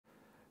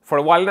For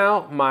a while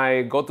now,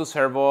 my go-to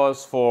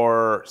servos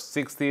for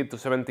 60 to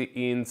 70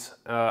 inch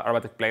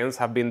aerobatic planes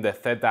have been the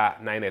Theta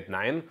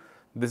 989.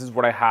 This is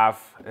what I have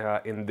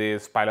in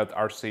this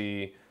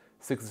PilotRC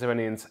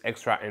 67-inch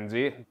Extra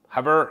NG.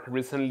 However,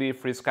 recently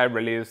FRSKY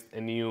released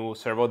a new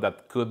servo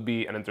that could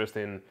be an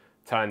interesting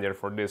challenger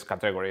for this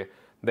category.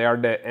 They are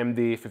the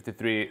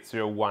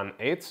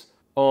MD5301H.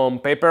 On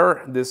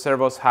paper, these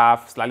servos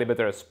have slightly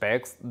better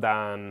specs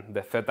than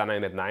the Theta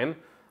 989.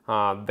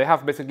 They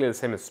have basically the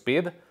same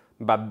speed,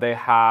 but they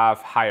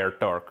have higher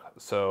torque.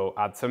 So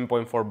at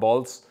 7.4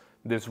 volts,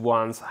 these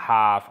ones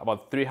have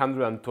about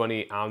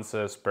 320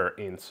 ounces per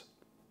inch.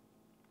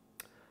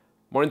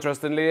 More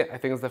interestingly, I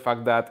think it's the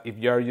fact that if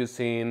you're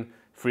using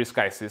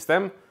FrSky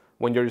system,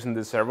 when you're using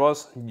these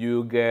servos,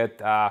 you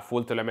get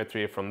full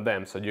telemetry from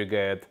them. So you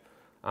get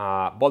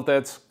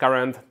voltage,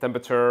 current,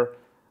 temperature,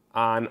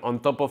 and on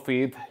top of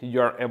it,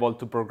 you're able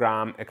to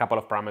program a couple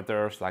of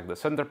parameters like the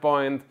center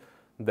point,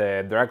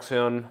 the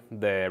direction,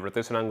 the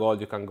rotation angle.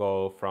 You can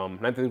go from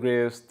 90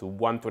 degrees to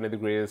 120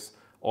 degrees,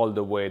 all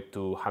the way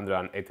to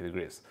 180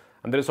 degrees.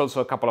 And there's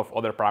also a couple of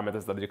other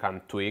parameters that you can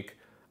tweak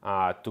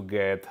to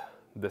get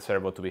the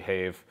servo to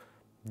behave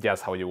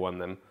just how you want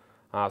them.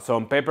 So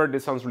on paper,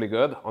 this sounds really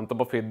good. On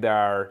top of it, they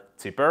are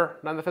cheaper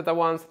than the Theta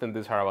ones. I think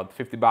these are about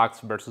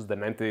 $50 versus the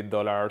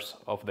 $90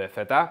 of the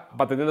Theta.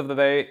 But at the end of the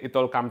day, it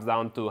all comes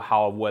down to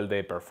how well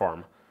they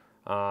perform.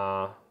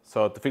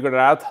 So to figure that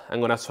out,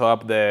 I'm gonna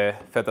swap the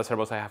Theta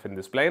servos I have in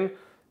this plane.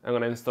 I'm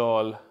gonna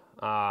install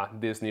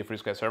these new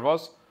FrSky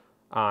servos,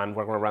 and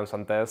we're gonna run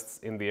some tests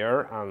in the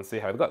air and see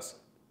how it goes.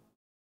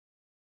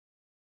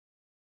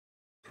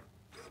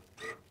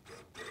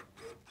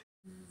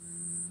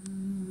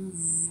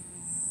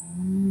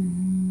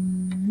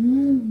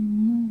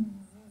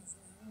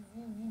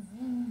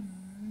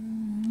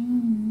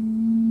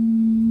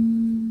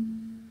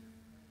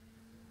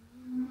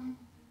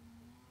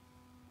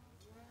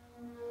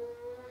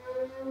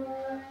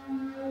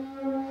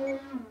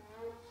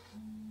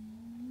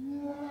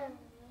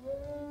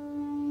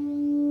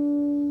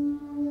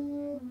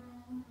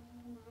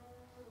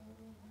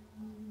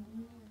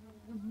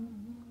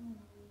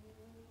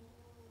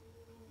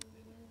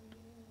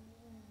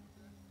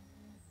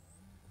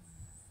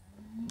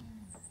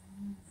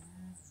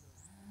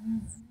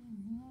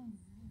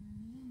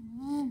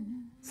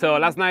 So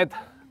last night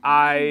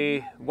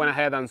I went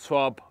ahead and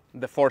swapped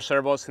the 4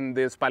 servos in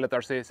this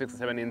PilotRC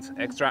 67-inch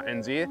Extra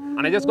NG,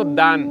 and I just got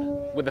done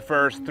with the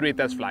first 3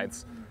 test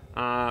flights.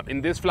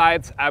 In these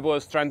flights, I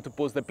was trying to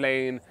push the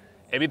plane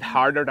a bit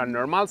harder than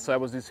normal, so I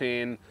was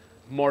using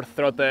more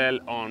throttle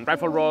on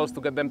rifle rolls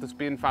to get them to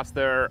spin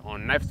faster,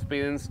 on knife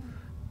spins.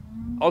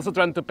 Also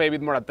trying to pay a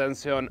bit more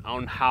attention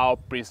on how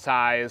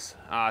precise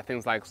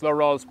things like slow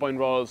rolls, point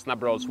rolls,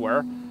 snap rolls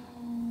were.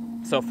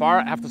 So far,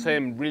 I have to say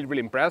I'm really,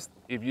 really impressed.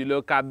 If you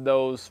look at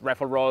those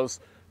rifle rolls,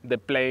 the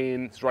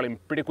plane is rolling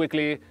pretty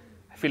quickly.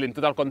 I feel in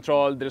total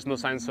control. There's no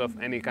signs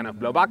of any kind of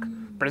blowback.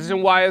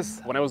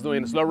 Precision-wise, when I was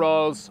doing slow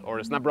rolls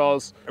or snap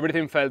rolls,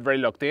 everything felt very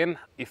locked in.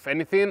 If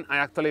anything, I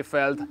actually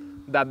felt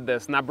that the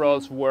snap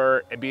rolls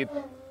were a bit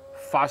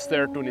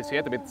faster to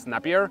initiate, a bit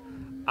snappier,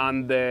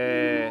 and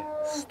the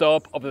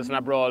stop of the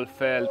snap roll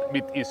felt a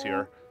bit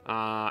easier.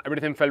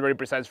 Everything felt very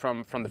precise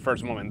from the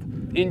first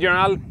moment. In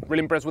general,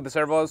 really impressed with the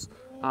servos.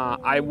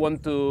 I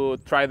want to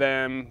try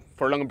them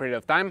for a longer period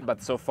of time,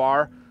 but so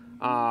far,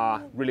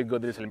 really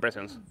good initial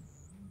impressions.